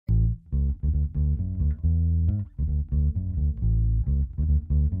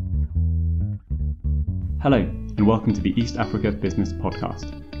Hello, and welcome to the East Africa Business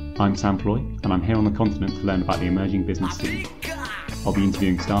Podcast. I'm Sam Floy, and I'm here on the continent to learn about the emerging business scene. I'll be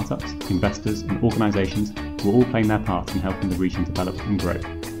interviewing startups, investors, and organisations who are all playing their part in helping the region develop and grow.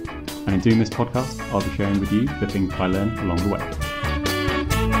 And in doing this podcast, I'll be sharing with you the things I learn along the way.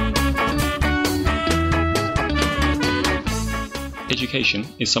 Education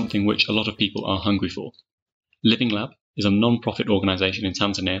is something which a lot of people are hungry for. Living Lab is a non-profit organisation in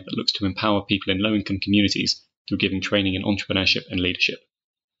Tanzania that looks to empower people in low-income communities through giving training in entrepreneurship and leadership.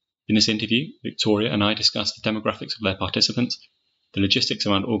 In this interview, Victoria and I discuss the demographics of their participants, the logistics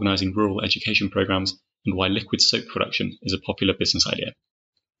around organising rural education programmes, and why liquid soap production is a popular business idea.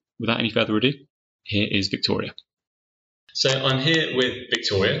 Without any further ado, here is Victoria. So I'm here with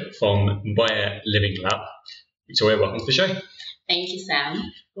Victoria from Mboya Living Lab. Victoria, welcome to the show. Thank you,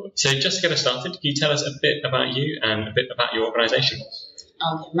 Sam. So just to get us started, can you tell us a bit about you and a bit about your organisation?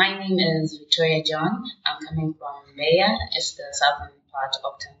 Okay, my name is Victoria John. I'm coming from Mbeya. It's the southern part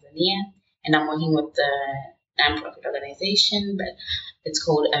of Tanzania, and I'm working with the non-profit organisation, but it's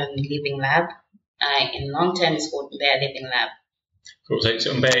called Living Lab. In long term, it's called Mbeya Living Lab. Cool.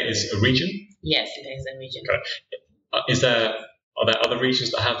 So Mbeya is a region? Yes, it is a region. Okay. Are there other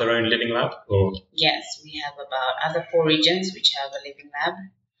regions that have their own living lab? Or? Yes, we have about other 4 regions which have a living lab.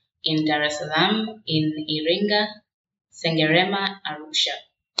 In Dar es Salaam, in Iringa, Sengerema, Arusha.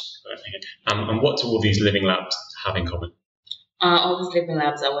 Okay. And what do all these living labs have in common? All these living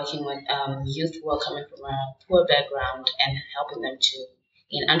labs are working with youth who are coming from a poor background and helping them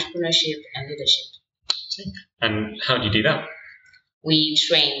in entrepreneurship and leadership. And how do you do that? We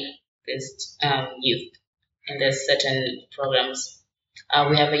train this youth. And there's certain programs.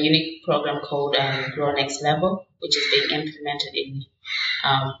 We have a unique program called Grow Next Level, which is being implemented in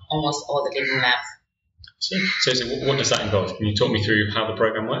almost all the living labs. So what does that involve? Can you talk me through how the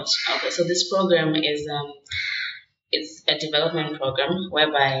program works? Okay, so this program is it's a development program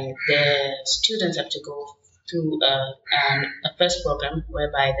whereby the students have to go through a first program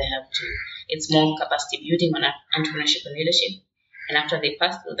whereby they have to, it's more capacity building on entrepreneurship and leadership. And after they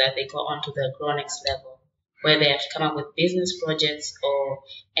pass through that, they go on to the Grow Next Level, where they have to come up with business projects or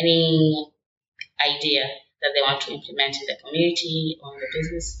any idea that they want to implement in the community or in the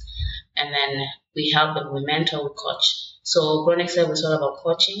business. And then we help them, we mentor, we coach. So Grow Next Level is all about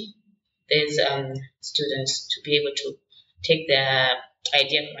coaching. There's students to be able to take their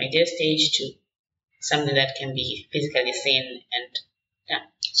idea from idea stage to something that can be physically seen. And yeah.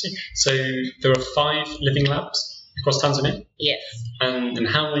 So there are 5 living labs across Tanzania? Yes. And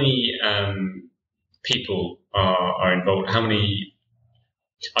how many people are involved? How many,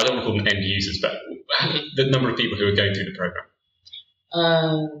 I don't want to call them end users, but the number of people who are going through the program?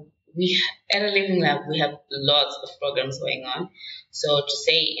 At a living lab, we have lots of programs going on. So to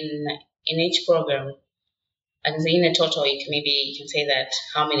say in each program, I can say in a total, you can say that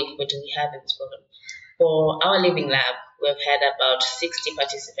how many people do we have in this program? For our living lab, we've had about 60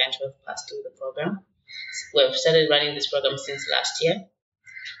 participants who have passed through the program. We've started running this program since last year.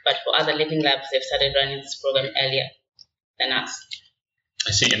 But for other living labs, they've started running this program earlier than us.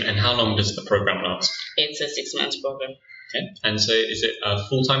 I see. And how long does the program last? It's a 6-month program. Okay. And so is it a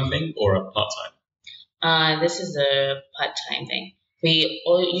full-time thing or a part-time? This is a part-time thing. We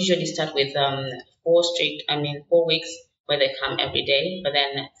usually start with 4 weeks where they come every day. But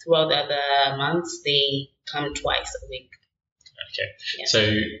then throughout the other months, they come twice a week. Okay, yeah. So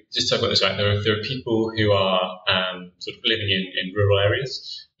just talk about this, right? There are people who are sort of living in rural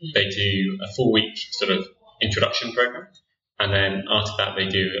areas. Mm-hmm. They do a 4-week sort of introduction program, and then after that they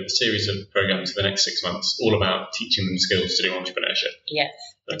do a series of programs for the next 6 months, all about teaching them skills to do entrepreneurship. Yes,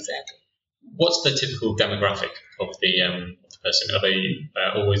 exactly. What's the typical demographic of the person? Are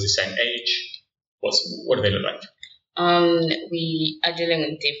they always the same age? What do they look like? We are dealing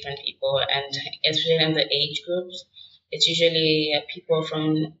with different people, and especially in the age groups. It's usually people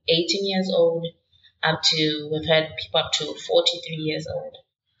from 18 years old up to, we've had people up to 43 years old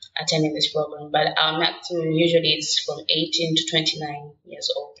attending this program. But our maximum usually is from 18 to 29 years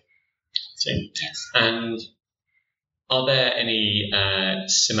old. See. Yes. And are there any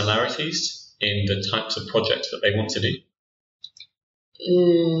similarities in the types of projects that they want to do?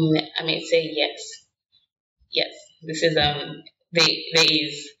 I may say yes. Yes. This is, there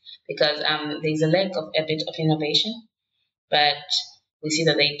is, because there's a lack of a bit of innovation. But we see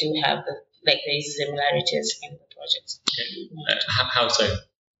that they do have there is similarities in the projects. Okay. How so?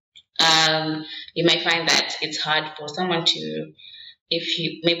 You might find that it's hard for someone to,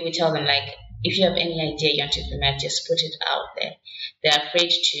 maybe we tell them if you have any idea you want to implement, just put it out there. They're afraid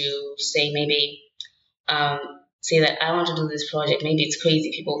to say say that I want to do this project. Maybe it's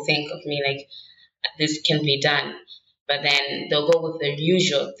crazy. People think of me this can be done, but then they'll go with the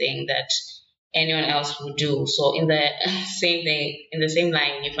usual thing that anyone else would do. So in the same thing, in the same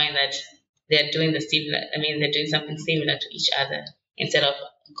line, you find that they're doing they're doing something similar to each other instead of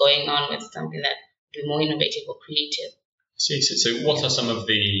going on with something that would be more innovative or creative. See, so what are some of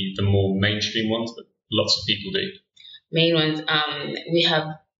the more mainstream ones that lots of people do? Main ones, we have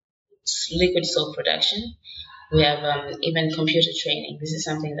liquid soap production. We have even computer training. This is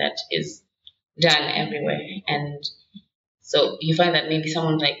something that is done everywhere, and so you find that maybe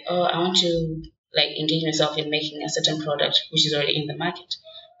someone's like, oh, I want to like engage myself in making a certain product which is already in the market,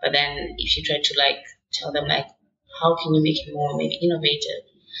 but then if you try to like tell them like how can you make it more maybe innovative,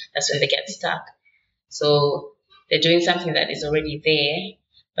 that's when they get stuck. So they're doing something that is already there,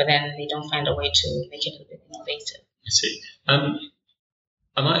 but then they don't find a way to make it a bit innovative. I see.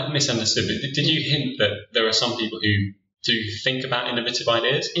 I might have misunderstood, but did you hint that there are some people who do think about innovative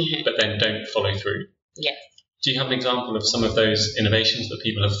ideas, but then don't follow through? Yes. Do you have an example of some of those innovations that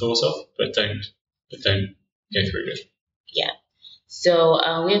people have thought of, but don't go through with? Yeah. So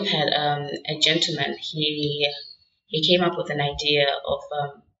we've had a gentleman. He came up with an idea of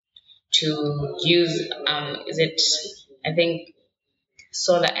to use I think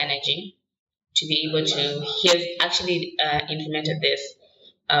solar energy to be able to. He has actually implemented this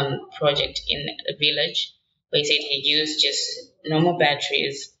project in a village where he said he used just normal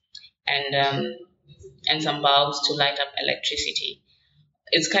batteries and some bulbs to light up electricity.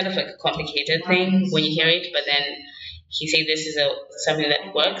 It's kind of like a complicated thing when you hear it, but then he said this is something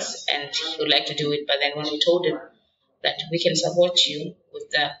that works and he would like to do it. But then when we told him that we can support you with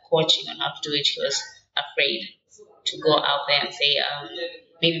the coaching on how to do it, he was afraid to go out there and say,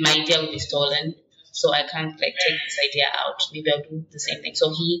 maybe my idea will be stolen, so I can't like take this idea out. Maybe I'll do the same thing. So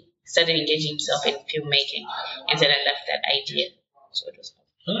he started engaging himself in filmmaking instead and left that idea. So it was.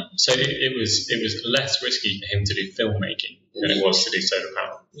 So it was less risky for him to do filmmaking than it was to do solar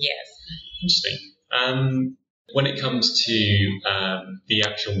power. Yes. Interesting. When it comes to the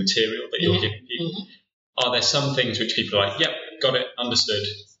actual material that you're giving people, are there some things which people are like, yep, got it, understood,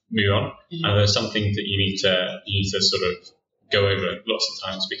 move on? And there some things that you need to sort of go over lots of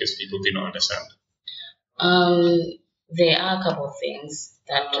times because people do not understand? There are a couple of things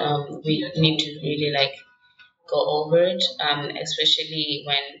that we need to really like go over it, especially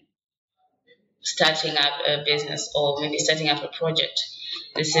when starting up a business or maybe starting up a project.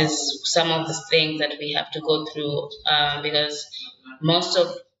 This is some of the things that we have to go through because most of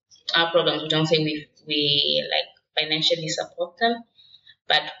our programs, we don't say we like financially support them,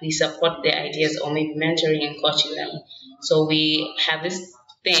 but we support their ideas or maybe mentoring and coaching them. So we have this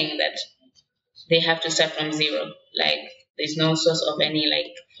thing that they have to start from zero. Like there's no source of any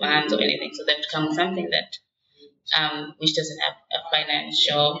like funds or anything. So they have to come with something that which doesn't have a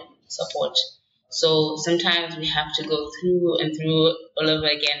financial support. So sometimes we have to go through and through all over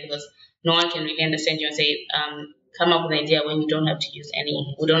again because no one can really understand you and say, come up with an idea when you don't have to use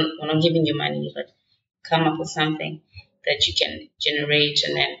any. We're not giving you money, but come up with something that you can generate,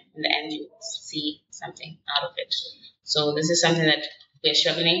 and then in the end you see something out of it. So this is something that we're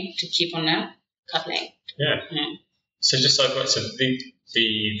struggling to keep on now coupling. Yeah. So just so I've got, so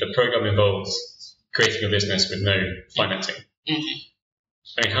the program involves creating a business with no financing. I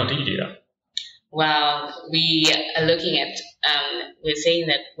mean, how do you do that? Well, we are looking at, we're saying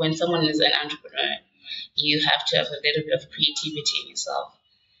that when someone is an entrepreneur, you have to have a little bit of creativity in yourself.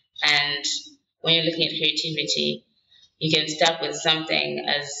 And when you're looking at creativity, you can start with something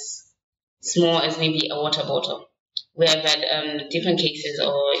as small as maybe a water bottle. We have had different cases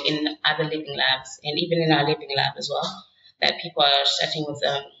or in other living labs, and even in our living lab as well, that people are starting with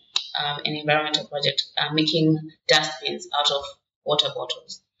an environmental project, making dustbins out of water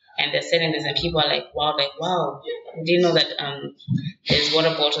bottles. And they're selling this, and people are like, wow, we didn't know that these water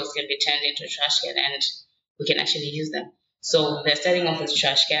bottles can be turned into a trash can, and we can actually use them. So they're starting off with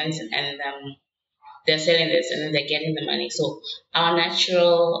trash cans, and they're selling this, and then they're getting the money. So our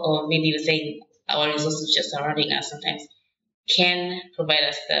natural, or maybe we say our resources just surrounding us sometimes, can provide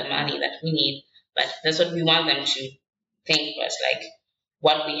us the money that we need. But that's what we want them to think first, like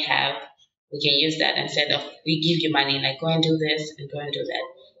what we have, we can use that instead of we give you money, like go and do this and go and do that.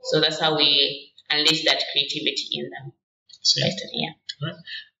 So that's how we unleash that creativity in them. See. Yeah. Right.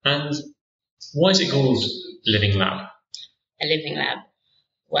 And why is it called Living Lab? A living lab.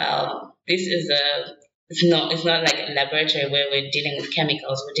 Well, this is it's not like a laboratory where we're dealing with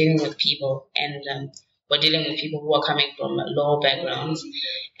chemicals. We're dealing with people, and we're dealing with people who are coming from low backgrounds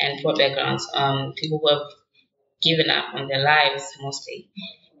and poor backgrounds. People who have given up on their lives mostly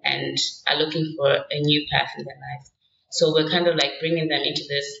and are looking for a new path in their life. So we're kind of like bringing them into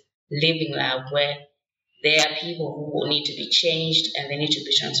this living lab where there are people who need to be changed and they need to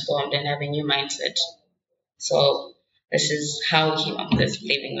be transformed and have a new mindset. So this is how we came up with this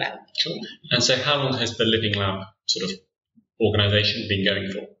living lab too. And so how long has the living lab sort of organization been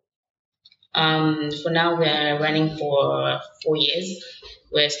going for? For now, we are running for 4 years.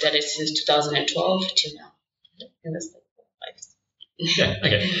 We started since 2012 till now. And that's like 5. Yeah,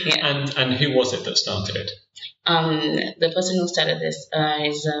 okay. Yeah. And who was it that started it? The person who started this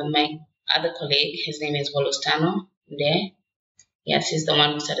is my other colleague. His name is Wolustano there. Yes, he's the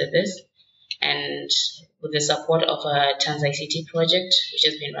one who started this. And with the support of a Tanzania City project, which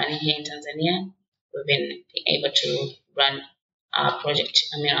has been running here in Tanzania, we've been able to run our project,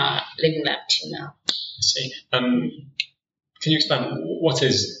 our living lab till now. I see. Can you expand, what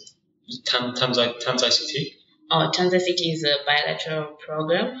is Tanzania City? Tanzania City is a bilateral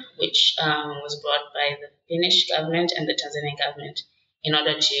program which was brought by the Finnish government and the Tanzanian government in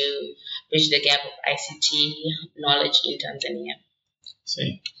order to bridge the gap of ICT knowledge in Tanzania. I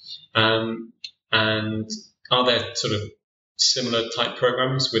see. And are there sort of similar type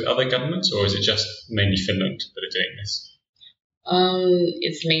programs with other governments, or is it just mainly Finland that are doing this?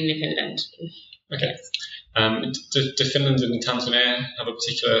 It's mainly Finland. Okay. Yes. Do Finland and Tanzania have a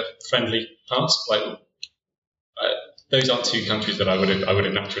particular friendly past? Like, those aren't two countries that I would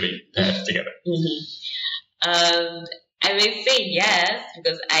have naturally paired together. Mm-hmm. I may say yes,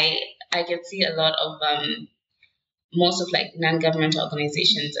 because I can see a lot of most of like non-governmental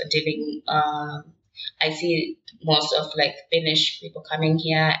organizations are dealing. I see most of like Finnish people coming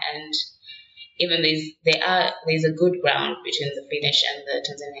here, and even there's a good ground between the Finnish and the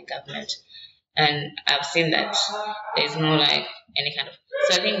Tanzanian government, and I've seen that there's no like any kind of.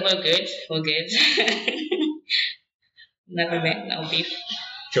 So I think we're good. We're good. Nothing there, no beef.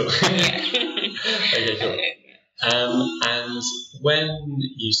 Cool. Yeah. Okay, cool. And when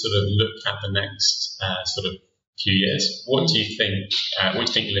you sort of look at the next sort of few years, what do you think? What do you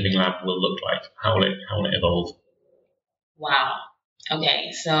think Living Lab will look like? How will it evolve? Wow.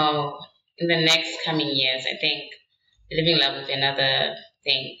 Okay, so in the next coming years, I think the Living Lab will be another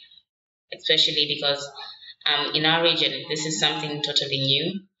thing, especially because in our region, this is something totally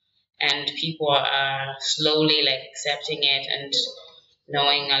new, and people are slowly like accepting it and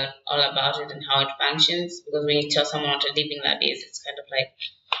knowing all about it and how it functions. Because when you tell someone what a Living Lab is, it's kind of like,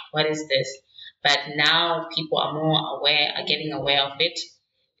 what is this? But now people are more aware, are getting aware of it,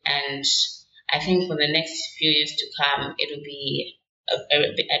 and I think for the next few years to come, it will be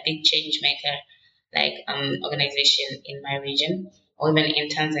a big change maker, like organization in my region or even in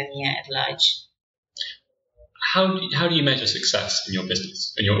Tanzania at large. How do you measure success in your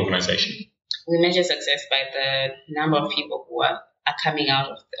business, in your organization? We measure success by the number of people who are coming out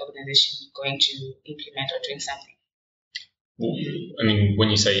of the organization going to implement or doing something. I mean, when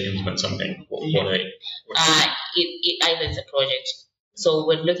you say implement something, what are they? It either is a project. So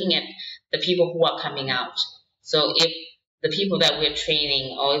we're looking at the people who are coming out. So if the people that we're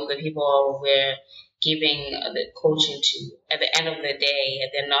training or if the people we're giving the coaching to, at the end of the day,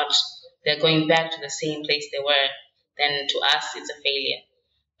 they're going back to the same place they were, then to us it's a failure.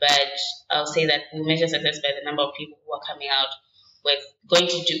 But I'll say that we measure success by the number of people who are coming out with going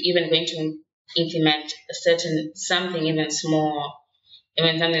to implement a certain something even small,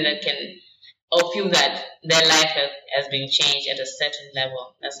 even something that can, or feel that their life has been changed at a certain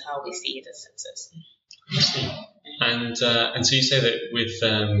level. That's how we see it as success. I see. And so you say that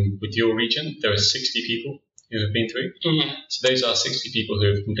with your region, there are 60 people who have been through. Mm-hmm. So those are 60 people who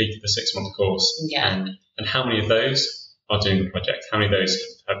have completed the 6-month course. Yeah. And how many of those are doing the project? How many of those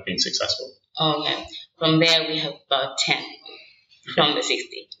have been successful? Okay. From there, we have about 10. From the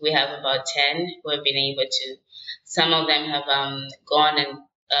 60, we have about 10 who have been able to. Some of them have gone and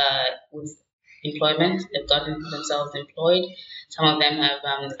with employment, they've gotten themselves employed. Some of them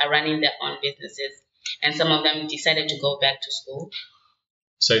are running their own businesses, and some of them decided to go back to school.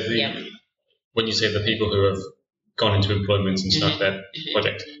 So when you say the people who have gone into employment and started their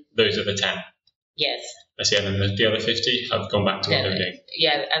project, those are the 10? Yes. I see, and then the other 50 have gone back to what they're doing?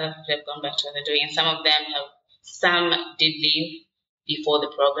 Yeah, the other 50 have gone back to what they're doing, and some did leave before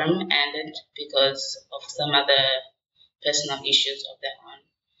the program ended because of some other personal issues of their own.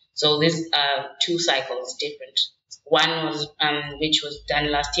 So these are 2 cycles different. One was which was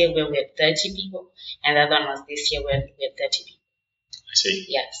done last year where we had 30 people, and the other one was this year where we had 30 people. I see.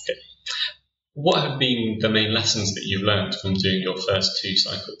 Yes. Okay. What have been the main lessons that you've learned from doing your first 2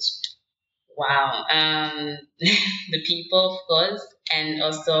 cycles? Wow. The people, of course, and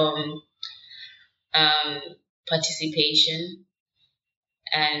also participation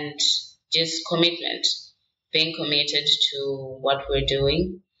and just commitment, being committed to what we're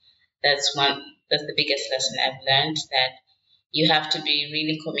doing, That's the biggest lesson I've learned, that you have to be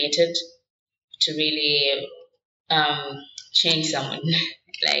really committed to really change someone.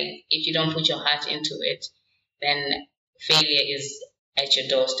 Like, if you don't put your heart into it, then failure is at your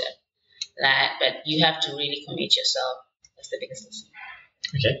doorstep. But you have to really commit yourself. That's the biggest lesson.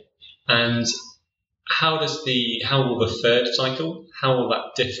 Okay. And how will the third cycle, how will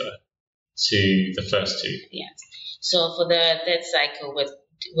that differ to the first two? Yes. So for the third cycle,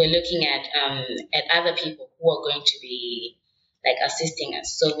 we're looking at other people who are going to be like assisting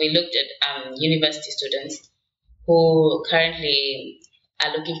us. So we looked at university students who currently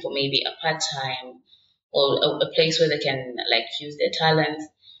are looking for maybe a part-time or a place where they can like use their talents.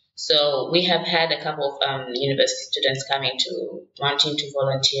 So we have had a couple of university students coming to wanting to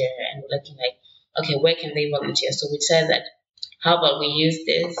volunteer, and we're looking like, okay, where can they volunteer? So we said that, how about we use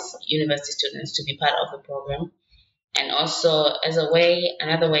these university students to be part of the program, and also as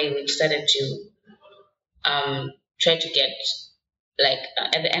another way we decided to try to get like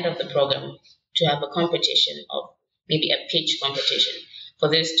at the end of the program to have a competition of maybe a pitch competition for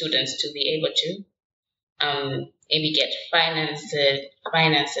these students to be able to maybe get finance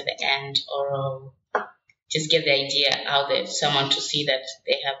at the end, or just get the idea out there, someone to see that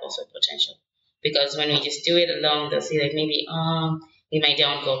they have also potential. Because when we just do it alone, they'll see that maybe we might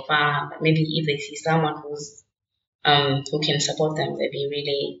don't go far, but maybe if they see someone who can support them, they'll be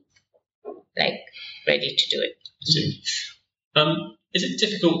really like ready to do it. Is it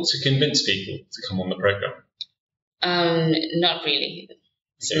difficult to convince people to come on the program? Not really.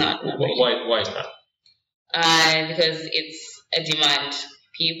 It's not really. Why is that? Because it's a demand.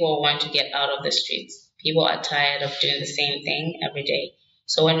 People want to get out of the streets. People are tired of doing the same thing every day.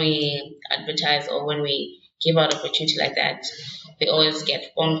 So when we advertise or when we give out opportunity like that, we always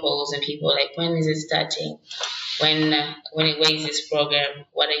get phone calls and people like, when is it starting? Where is this program?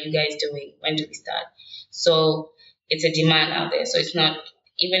 What are you guys doing? When do we start? So it's a demand out there. So it's not,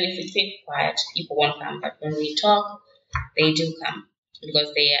 even if it's been quiet, people won't come. But when we talk, they do come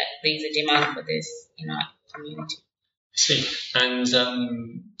because there's a demand for this in our community. I see. And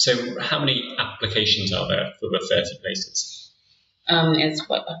so how many applications are there for the 30 places? As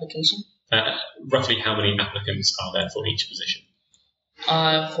what application? Roughly how many applicants are there for each position?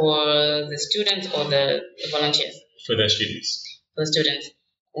 For the students or the volunteers? For the students. For the students,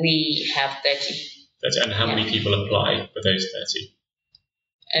 we have 30. 30. And how many people apply for those 30?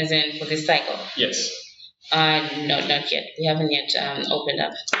 As in for this cycle? Yes. No, not yet. We haven't yet opened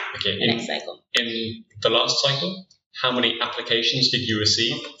up the next cycle. In the last cycle, how many applications did you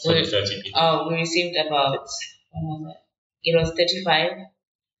receive for the 30 people? We received about, it was 35,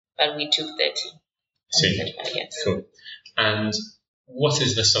 but we took 30. See. 35, yes. Cool. And what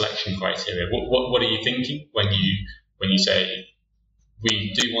is the selection criteria? What are you thinking when you say,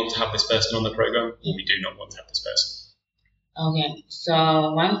 we do want to have this person on the program, or we do not want to have this person? Okay,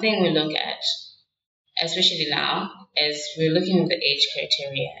 so one thing we look at, especially now, is we're looking at the age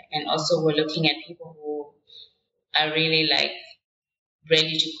criteria, and also we're looking at people who are really like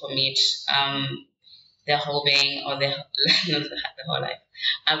ready to commit their whole being, or not the whole life,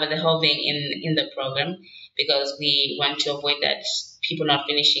 but the whole being in the program, because we want to avoid that people not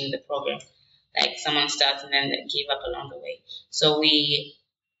finishing the program, like someone starts and then they give up along the way. So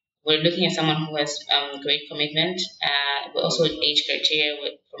we're looking at someone who has great commitment. We're also age criteria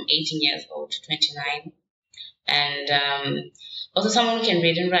from 18 years old to 29. And also someone who can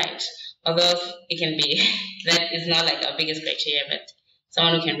read and write. Although it can be, that is not like our biggest criteria, but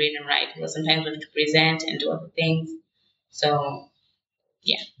someone who can read and write. Because sometimes we have to present and do other things. So,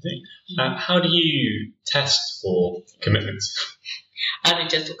 yeah. How do you test for commitments? How do you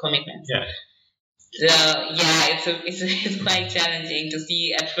test for commitments? Yeah. So yeah, it's quite challenging to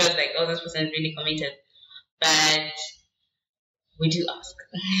see at first like, oh, this person is really committed, but we do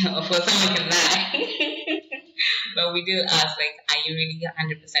ask. Of course, someone can lie, but we do ask like, are you really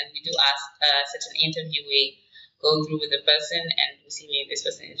 100%? We do ask certain interview. We go through with the person and we see maybe this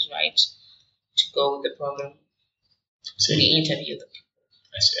person is right to go with the program. We interview them.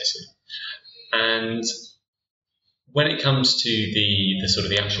 I see. And when it comes to the sort of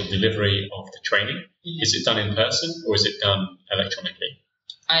the actual delivery of the training, is it done in person or is it done electronically?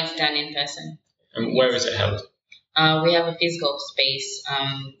 It's done in person. And where is it held? We have a physical space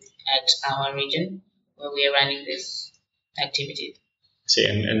at our region where we are running this activity. See,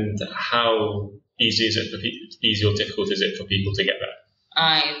 and how easy is it for people? Easy or difficult is it for people to get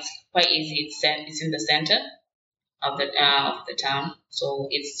there? It's quite easy. It's in the center of the town, so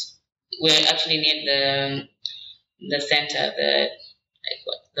we're actually near the center,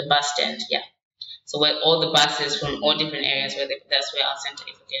 the bus stand. Yeah. So where all the buses from all different areas, that's where our center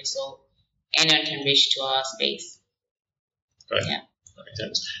is located. So anyone can reach to our space. Right. Yeah. That makes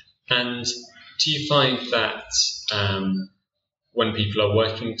sense. And do you find that when people are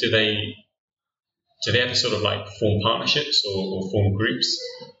working, do they ever sort of like form partnerships or form groups,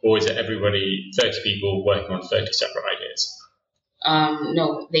 or is it everybody, 30 people working on 30 separate ideas?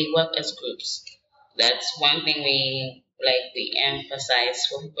 No, they work as groups. That's one thing we emphasize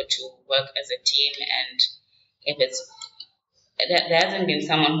for people to work as a team. And if there hasn't been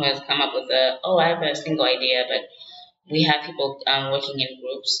someone who has come up with I have a single idea, but we have people working in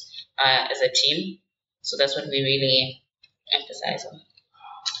groups as a team. So that's what we really emphasize on.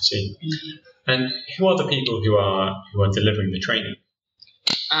 I see. Mm-hmm. And who are the people who are delivering the training?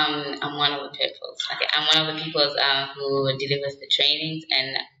 I'm one of the people. Okay, I'm one of the people who delivers the trainings,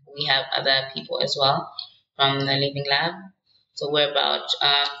 and we have other people as well from the Living Lab. So we're about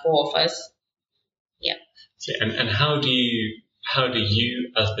 4 of us. Yeah. See, and how do you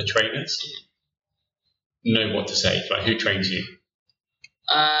as the trainers know what to say? Like, who trains you?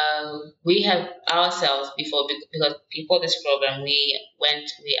 We have ourselves because before this program we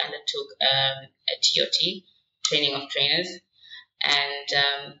undertook a TOT, training of trainers, and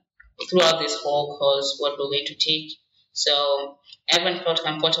throughout this whole course what we're going to teach, so everyone felt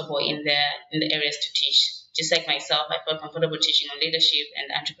comfortable in the areas to teach. Just like myself, I felt comfortable teaching on leadership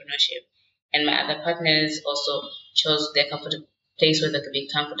and entrepreneurship, and my other partners also chose their comfortable place where they could be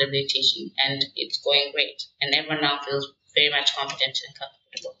comfortably teaching, and it's going great, and everyone now feels very much confident and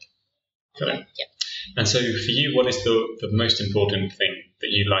comfortable. Okay. Yeah. And so for you, what is the most important thing that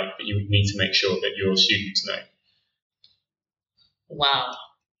you need to make sure that your students know? Wow.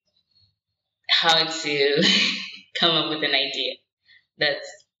 How to come up with an idea.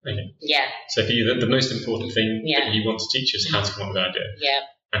 That's okay. Yeah. So for you, the most important thing that you want to teach is how to come up with an idea. Yeah.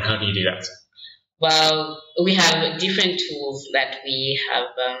 And how do you do that? Well, we have different tools that we have.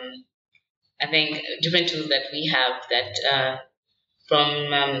 I think different tools that we have that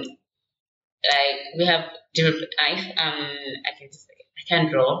we have different. I can't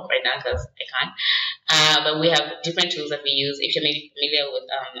draw right now because I can't. But we have different tools that we use. If you're maybe familiar with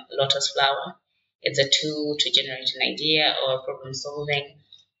lotus flower, it's a tool to generate an idea or problem solving.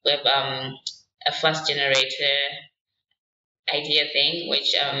 We have a fast generator idea thing,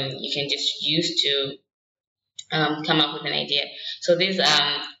 which you can just use to come up with an idea. So these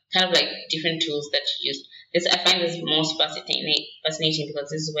kind of like different tools that you use. I find this most fascinating because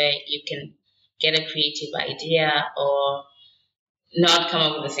this is where you can get a creative idea or not come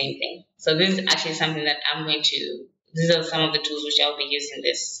up with the same thing. So this is actually something that these are some of the tools which I'll be using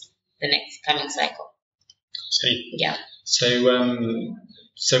the next coming cycle. See. Yeah. So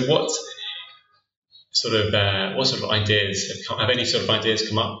what sort of ideas have any sort of ideas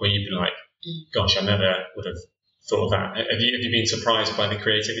come up where you've been like, gosh, I never would have thought of that? Have you been surprised by the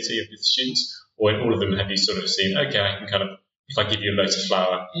creativity of the students, or in all of them have you sort of seen, okay, I can kind of, if I give you a lotus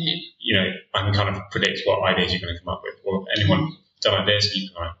flower, I can kind of predict what ideas you're going to come up with, or anyone done ideas and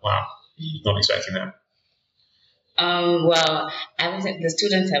you've been like, wow, not expecting that? Well, I would say the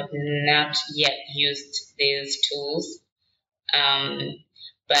students have not yet used these tools,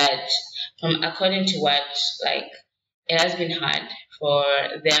 but according to what, it has been hard for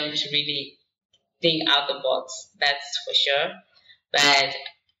them to really think out the box, that's for sure. But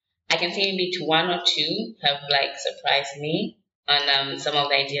I can say maybe to 1 or 2 have surprised me on some of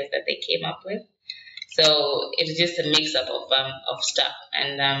the ideas that they came up with. So it's just a mix up of stuff.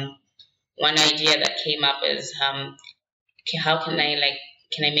 And one idea that came up is how can I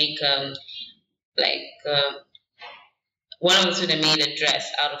make one of the students made a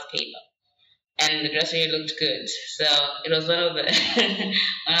dress out of paper, and the dress really looked good. So it was one of the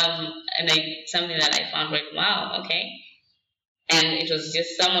something that I found like, wow, okay. And it was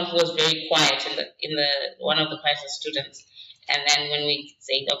just someone who was very quiet in the one of the quietest students. And then when we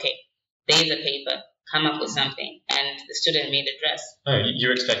said, okay, there's a paper, come up with something, and the student made a dress. Oh, you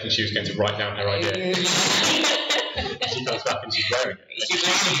were expecting she was going to write down her idea. She comes back and she's wearing it. She's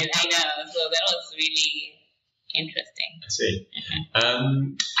wearing it, I know. So that was really interesting. I see.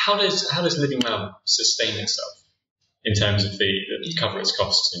 How does Living Lab sustain itself in terms of the cover its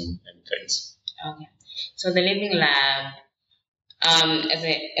costs and things? Okay. So the Living Lab,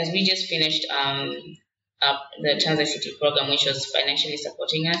 as we just finished up the Tanzania City program, which was financially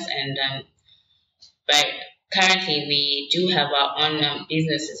supporting us, and but currently we do have our own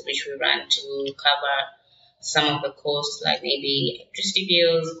businesses which we run to cover some of the costs, like maybe electricity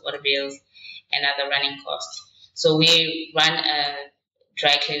bills, water bills, and other running costs. So we run a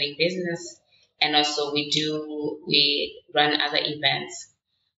dry cleaning business, and also we run other events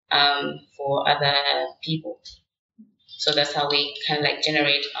for other people. So that's how we kind of like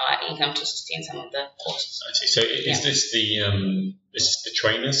generate our income to sustain some of the costs. I see. So is this the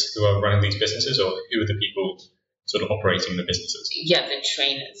trainers who are running these businesses, or who are the people sort of operating the businesses? Yeah, the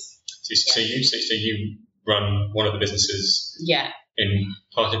trainers. So you run one of the businesses. Yeah. In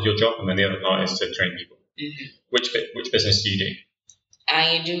part of your job, and then the other part is to train people. Mm-hmm. Which business do you do?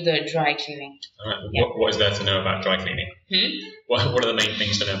 I do the dry cleaning. All right. Yeah. What is there to know about dry cleaning? What are the main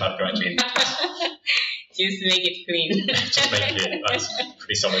things to know about dry cleaning? Just make it clean. Just make it. That's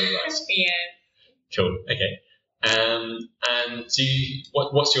pretty solid advice. Yeah. Cool. Okay. And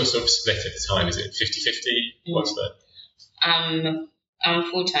what's your sort of split at the time? Is it 50-50? What's the? I'm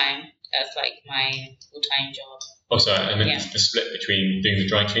full time. That's like my full time job. Oh, sorry. And then the split between doing the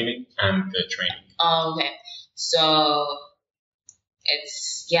dry cleaning and the training. Oh, okay. So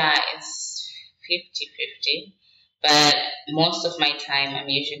it's 50-50, but most of my time I'm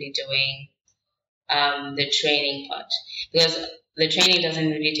usually doing the training part, because the training doesn't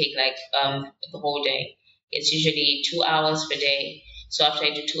really take like the whole day. It's usually 2 hours per day. So after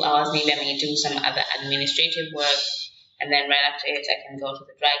I do 2 hours, maybe I may do some other administrative work, and then right after it I can go to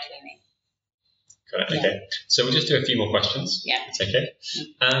the dry cleaning. Got it. Okay. So we'll just do a few more questions. Yeah. It's okay.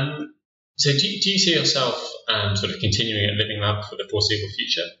 So do you see yourself sort of continuing at Living Lab for the foreseeable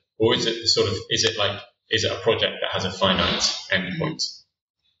future, or is it a project that has a finite end point?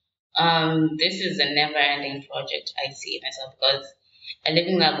 This is a never-ending project. I see myself, because a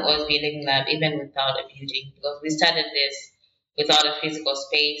Living Lab will always be a Living Lab even without a building, because we started this without a physical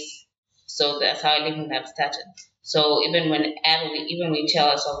space. So that's how a Living Lab started. So even we tell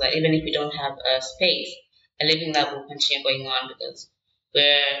ourselves that even if we don't have a space, a Living Lab will continue going on, because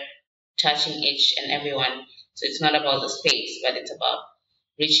we're touching each and everyone. So it's not about the space, but it's about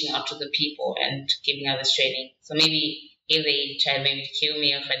reaching out to the people and giving out this training. So maybe if they try maybe to kill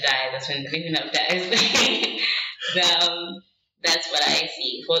me or if I die, that's when the Living Lab dies. So that's what I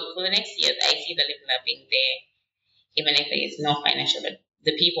see. For the next years, I see the Living Lab being there, even if there is no financial, but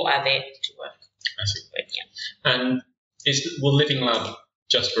the people are there to work. I see. But, yeah. And will Living Lab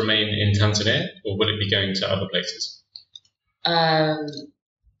just remain in Tanzania, or will it be going to other places?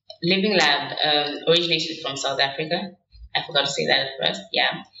 Living Lab originated from South Africa. I forgot to say that at first.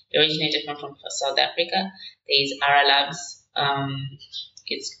 Yeah, it originated from South Africa. There is Ara Labs.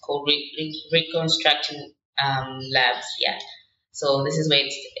 It's called Reconstructing Labs. Yeah. So this is where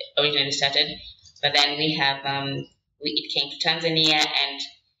it originally started. But then we have it came to Tanzania and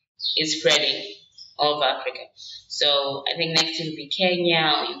is spreading all over Africa. So I think next it will be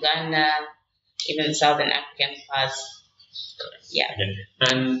Kenya or Uganda, even the Southern African parts. Yeah. Okay.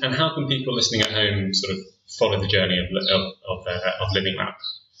 And how can people listening at home sort of follow the journey of Living Lab?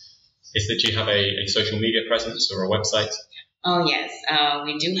 Do you have a social media presence or a website? Oh yes,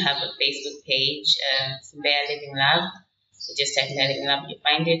 we do have a Facebook page, Bear Living Lab. You just type in Bear Living Lab, you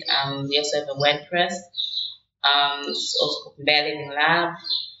find it. We also have a WordPress. It's also called Bear Living Lab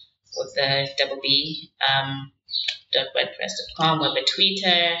with the double B. .wordpress.com. We have a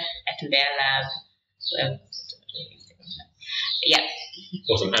Twitter at Bear Lab. Yeah.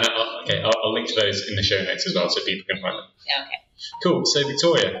 Awesome. And I'll link to those in the show notes as well, so people can find them. Yeah, okay. Cool. So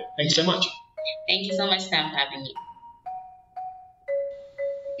Victoria, thank you so much. Thank you so much, Sam, for having me.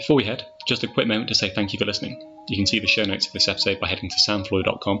 Before we head, just a quick moment to say thank you for listening. You can see the show notes of this episode by heading to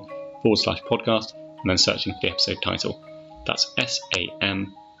samfloy.com/podcast and then searching for the episode title. That's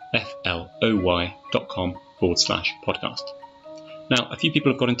samfloy.com/podcast. Now, a few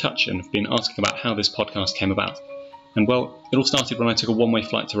people have got in touch and have been asking about how this podcast came about. And well, it all started when I took a one-way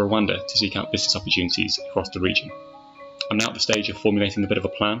flight to Rwanda to seek out business opportunities across the region. I'm now at the stage of formulating a bit of a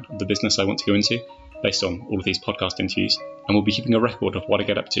plan of the business I want to go into, based on all of these podcast interviews, and we'll be keeping a record of what I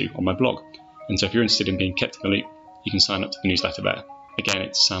get up to on my blog. And so if you're interested in being kept in the loop, you can sign up to the newsletter there. Again,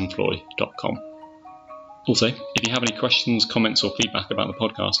 it's samfloy.com. Also, if you have any questions, comments or feedback about the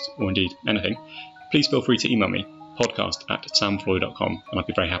podcast, or indeed anything, please feel free to email me, podcast@samfloy.com, and I'd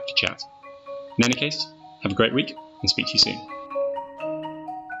be very happy to chat. In any case, have a great week and speak to you soon.